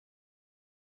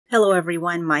Hello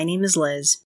everyone, my name is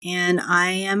Liz, and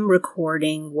I am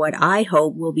recording what I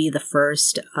hope will be the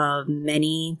first of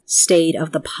many State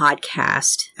of the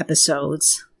Podcast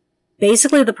episodes.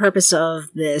 Basically, the purpose of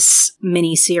this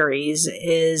mini-series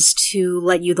is to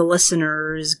let you, the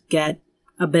listeners, get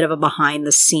a bit of a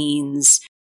behind-the-scenes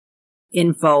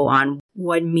info on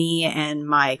what me and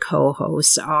my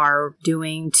co-hosts are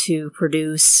doing to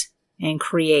produce and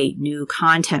create new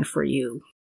content for you.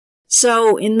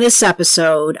 So in this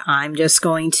episode, I'm just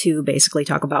going to basically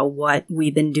talk about what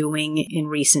we've been doing in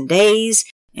recent days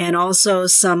and also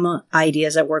some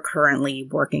ideas that we're currently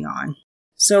working on.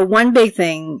 So one big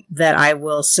thing that I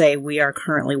will say we are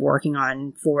currently working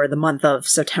on for the month of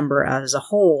September as a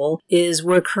whole is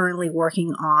we're currently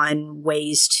working on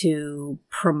ways to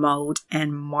promote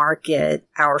and market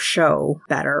our show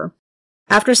better.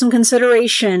 After some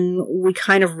consideration, we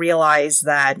kind of realized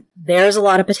that there's a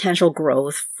lot of potential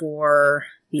growth for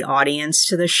the audience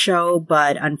to the show,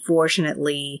 but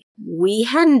unfortunately, we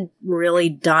hadn't really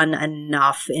done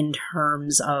enough in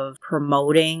terms of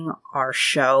promoting our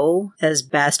show as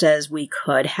best as we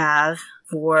could have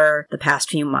for the past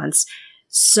few months.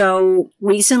 So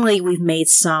recently, we've made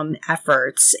some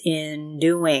efforts in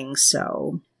doing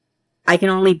so. I can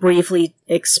only briefly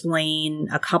explain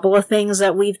a couple of things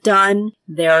that we've done.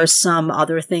 There are some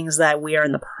other things that we are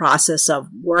in the process of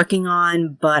working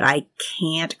on, but I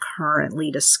can't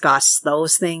currently discuss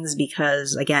those things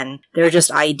because, again, they're just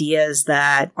ideas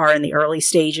that are in the early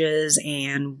stages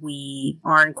and we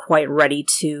aren't quite ready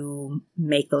to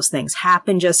make those things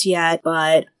happen just yet.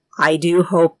 But I do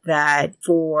hope that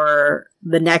for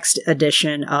the next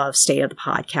edition of State of the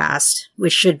Podcast,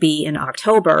 which should be in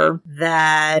October,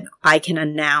 that I can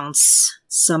announce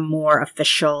some more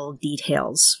official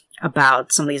details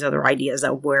about some of these other ideas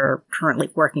that we're currently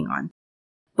working on.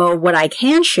 But what I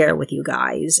can share with you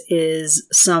guys is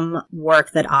some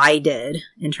work that I did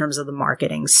in terms of the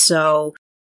marketing. So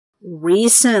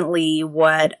recently,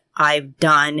 what I've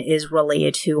done is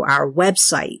related to our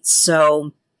website.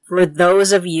 So for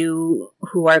those of you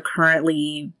who are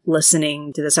currently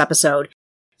listening to this episode,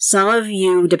 some of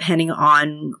you, depending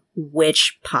on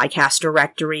which podcast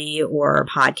directory or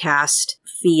podcast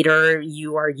feeder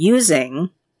you are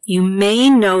using, you may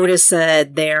notice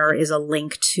that there is a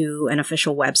link to an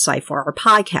official website for our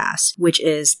podcast, which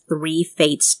is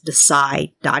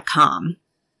threefatesdecide.com.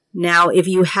 Now, if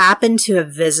you happen to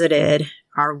have visited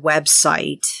our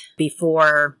website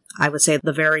before, I would say,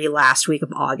 the very last week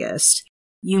of August,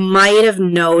 you might have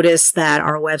noticed that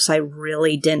our website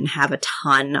really didn't have a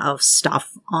ton of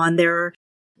stuff on there.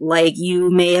 Like, you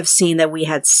may have seen that we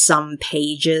had some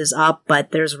pages up,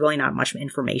 but there's really not much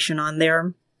information on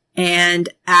there. And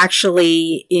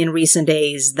actually, in recent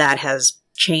days, that has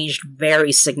changed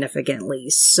very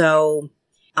significantly. So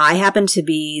I happen to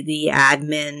be the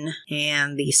admin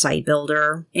and the site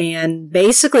builder. And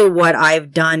basically what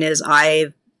I've done is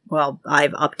I've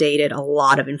updated a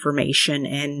lot of information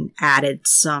and added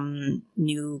some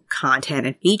new content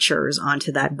and features onto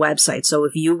that website. So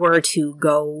if you were to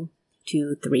go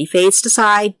to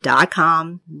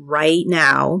threefatesdecide.com right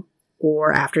now,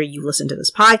 or after you listen to this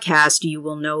podcast, you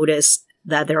will notice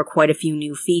that there are quite a few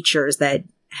new features that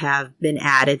have been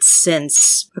added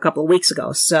since a couple of weeks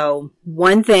ago. So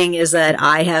one thing is that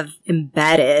I have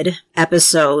embedded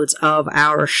episodes of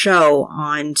our show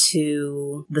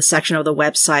onto the section of the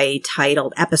website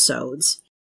titled Episodes.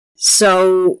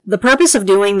 So the purpose of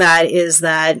doing that is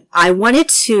that I wanted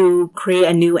to create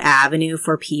a new avenue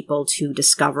for people to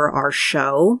discover our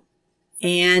show.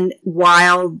 And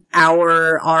while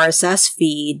our RSS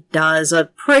feed does a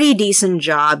pretty decent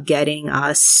job getting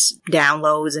us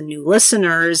downloads and new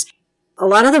listeners, a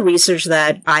lot of the research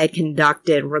that I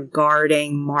conducted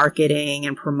regarding marketing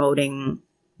and promoting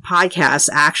podcasts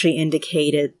actually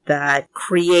indicated that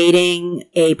creating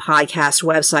a podcast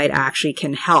website actually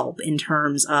can help in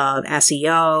terms of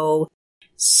SEO.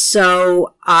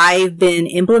 So I've been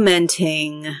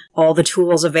implementing all the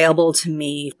tools available to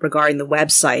me regarding the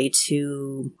website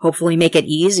to hopefully make it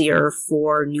easier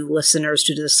for new listeners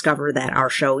to discover that our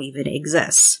show even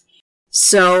exists.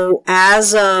 So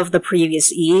as of the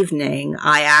previous evening,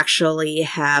 I actually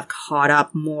have caught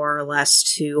up more or less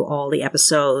to all the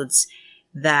episodes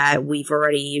that we've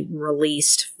already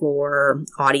released for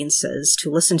audiences to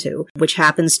listen to, which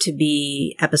happens to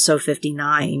be episode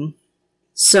 59.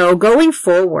 So going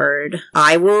forward,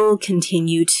 I will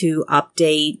continue to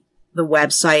update the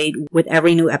website with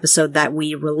every new episode that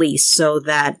we release so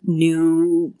that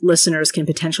new listeners can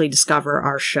potentially discover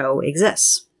our show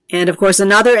exists. And of course,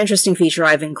 another interesting feature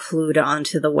I've included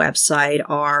onto the website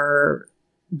are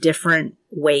different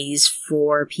ways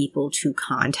for people to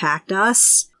contact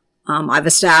us. I've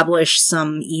established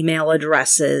some email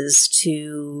addresses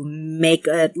to make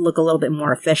it look a little bit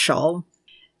more official.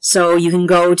 So you can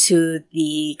go to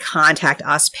the Contact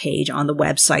Us page on the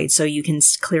website so you can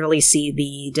clearly see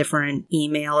the different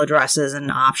email addresses and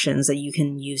options that you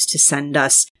can use to send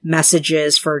us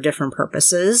messages for different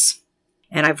purposes.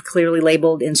 And I've clearly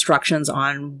labeled instructions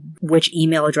on which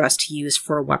email address to use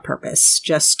for what purpose,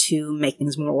 just to make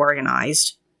things more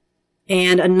organized.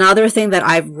 And another thing that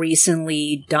I've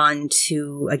recently done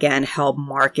to, again, help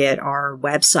market our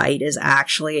website is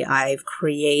actually I've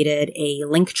created a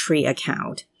Linktree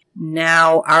account.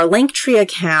 Now, our Linktree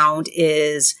account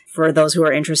is, for those who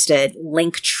are interested,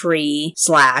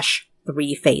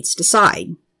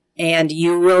 Linktree/3FatesDecide. And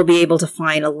you will be able to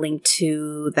find a link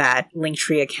to that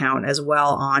Linktree account as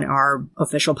well on our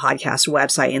official podcast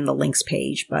website in the links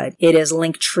page. But it is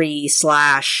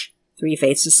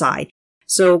Linktree/3FatesDecide.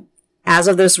 So as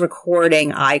of this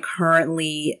recording, I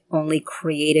currently only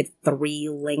created 3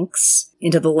 links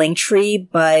into the Linktree,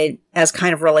 but as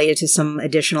kind of related to some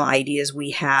additional ideas we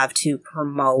have to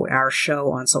promote our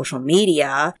show on social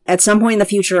media. At some point in the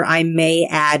future, I may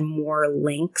add more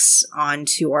links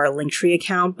onto our Linktree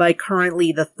account, but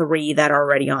currently the 3 that are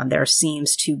already on there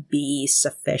seems to be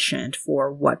sufficient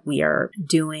for what we are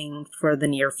doing for the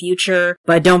near future.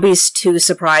 But don't be too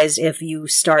surprised if you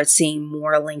start seeing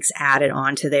more links added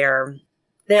onto there.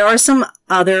 There are some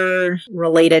other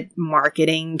related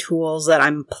marketing tools that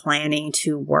I'm planning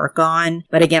to work on,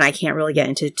 but again, I can't really get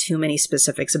into too many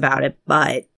specifics about it,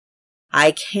 but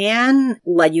I can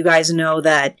let you guys know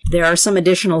that there are some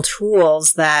additional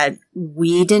tools that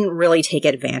we didn't really take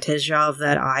advantage of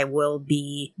that I will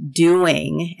be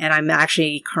doing, and I'm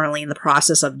actually currently in the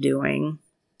process of doing.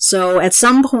 So at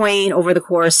some point over the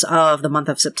course of the month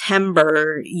of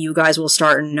September, you guys will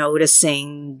start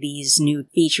noticing these new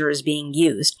features being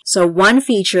used. So one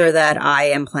feature that I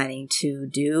am planning to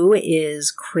do is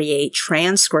create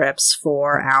transcripts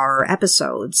for our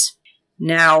episodes.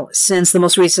 Now, since the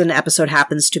most recent episode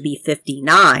happens to be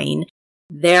 59,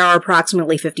 there are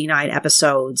approximately 59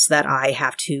 episodes that I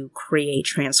have to create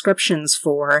transcriptions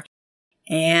for.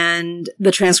 And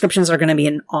the transcriptions are going to be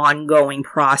an ongoing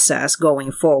process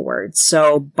going forward.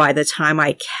 So by the time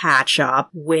I catch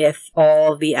up with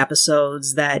all of the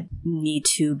episodes that need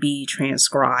to be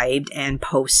transcribed and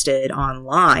posted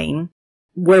online,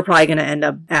 we're probably going to end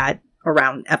up at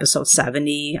around episode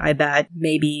 70, I bet.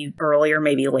 Maybe earlier,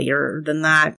 maybe later than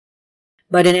that.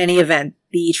 But in any event,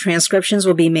 the transcriptions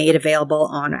will be made available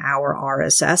on our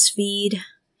RSS feed,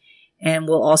 and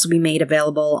will also be made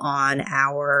available on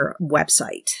our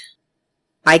website.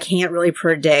 I can't really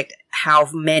predict how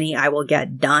many I will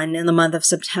get done in the month of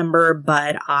September,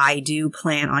 but I do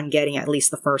plan on getting at least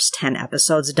the first 10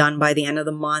 episodes done by the end of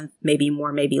the month, maybe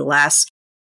more, maybe less.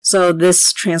 So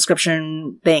this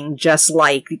transcription thing, just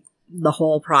like the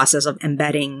whole process of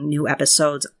embedding new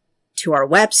episodes to our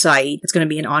website, it's going to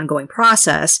be an ongoing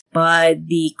process, but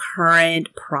the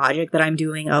current project that I'm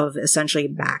doing of essentially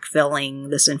backfilling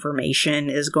this information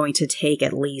is going to take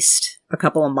at least a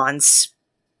couple of months.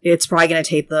 It's probably going to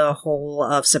take the whole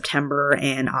of September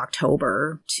and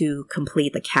October to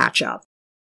complete the catch-up.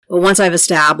 But once I've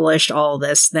established all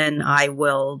this, then I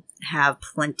will have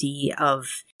plenty of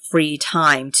free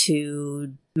time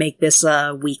to make this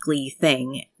a weekly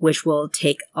thing, which will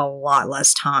take a lot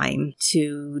less time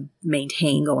to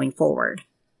maintain going forward.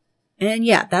 And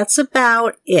yeah, that's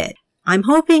about it. I'm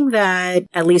hoping that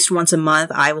at least once a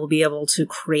month I will be able to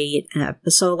create an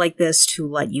episode like this to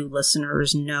let you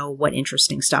listeners know what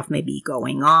interesting stuff may be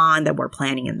going on that we're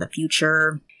planning in the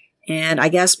future. And I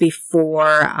guess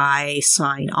before I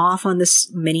sign off on this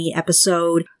mini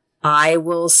episode, I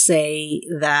will say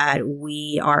that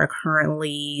we are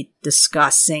currently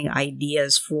discussing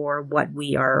ideas for what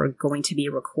we are going to be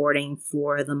recording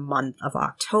for the month of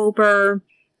October.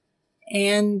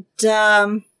 And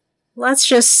let's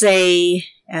just say,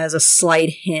 as a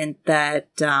slight hint, that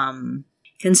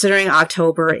considering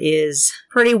October is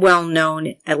pretty well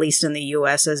known, at least in the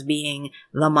US, as being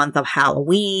the month of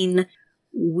Halloween,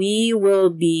 we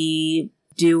will be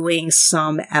doing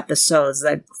some episodes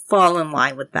that fall in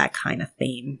line with that kind of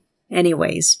theme.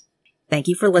 Anyways, thank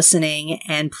you for listening,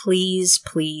 and please,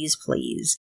 please,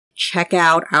 please check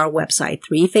out our website,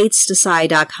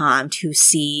 3fatesdecide.com, to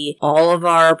see all of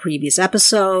our previous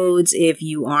episodes if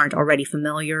you aren't already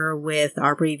familiar with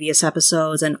our previous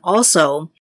episodes. And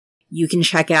also, you can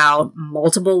check out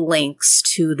multiple links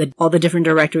to all the different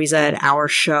directories that our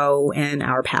show and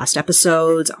our past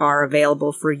episodes are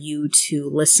available for you to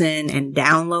listen and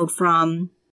download from.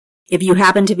 If you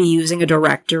happen to be using a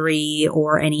directory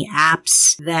or any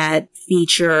apps that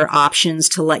feature options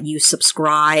to let you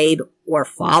subscribe or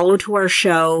follow to our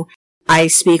show. I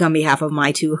speak on behalf of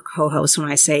my two co-hosts when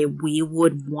I say we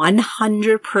would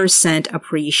 100%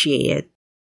 appreciate it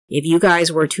if you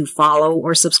guys were to follow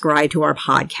or subscribe to our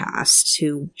podcast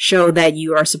to show that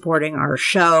you are supporting our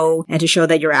show and to show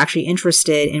that you're actually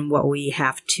interested in what we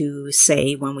have to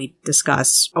say when we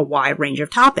discuss a wide range of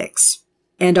topics.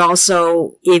 And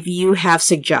also, if you have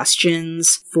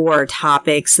suggestions for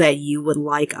topics that you would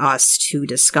like us to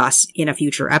discuss in a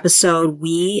future episode,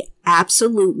 we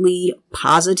absolutely,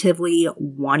 positively,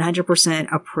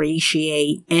 100%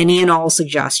 appreciate any and all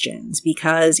suggestions.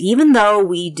 Because even though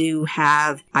we do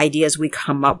have ideas we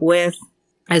come up with,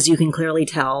 as you can clearly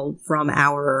tell from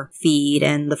our feed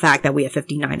and the fact that we have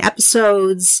 59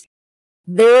 episodes,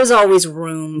 there is always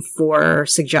room for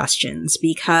suggestions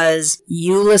because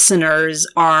you listeners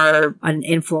are an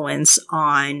influence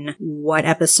on what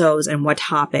episodes and what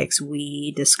topics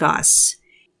we discuss.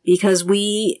 Because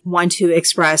we want to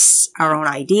express our own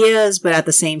ideas, but at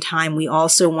the same time, we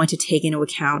also want to take into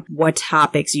account what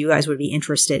topics you guys would be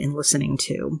interested in listening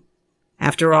to.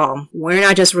 After all, we're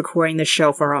not just recording the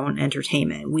show for our own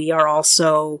entertainment. We are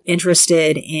also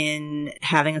interested in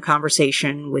having a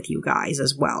conversation with you guys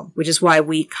as well, which is why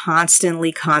we constantly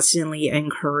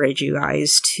encourage you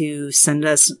guys to send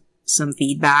us some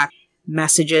feedback,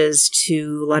 messages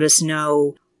to let us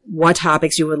know what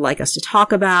topics you would like us to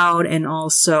talk about, and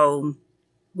also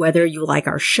whether you like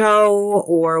our show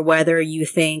or whether you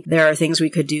think there are things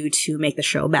we could do to make the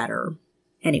show better.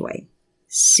 Anyway,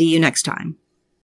 see you next time.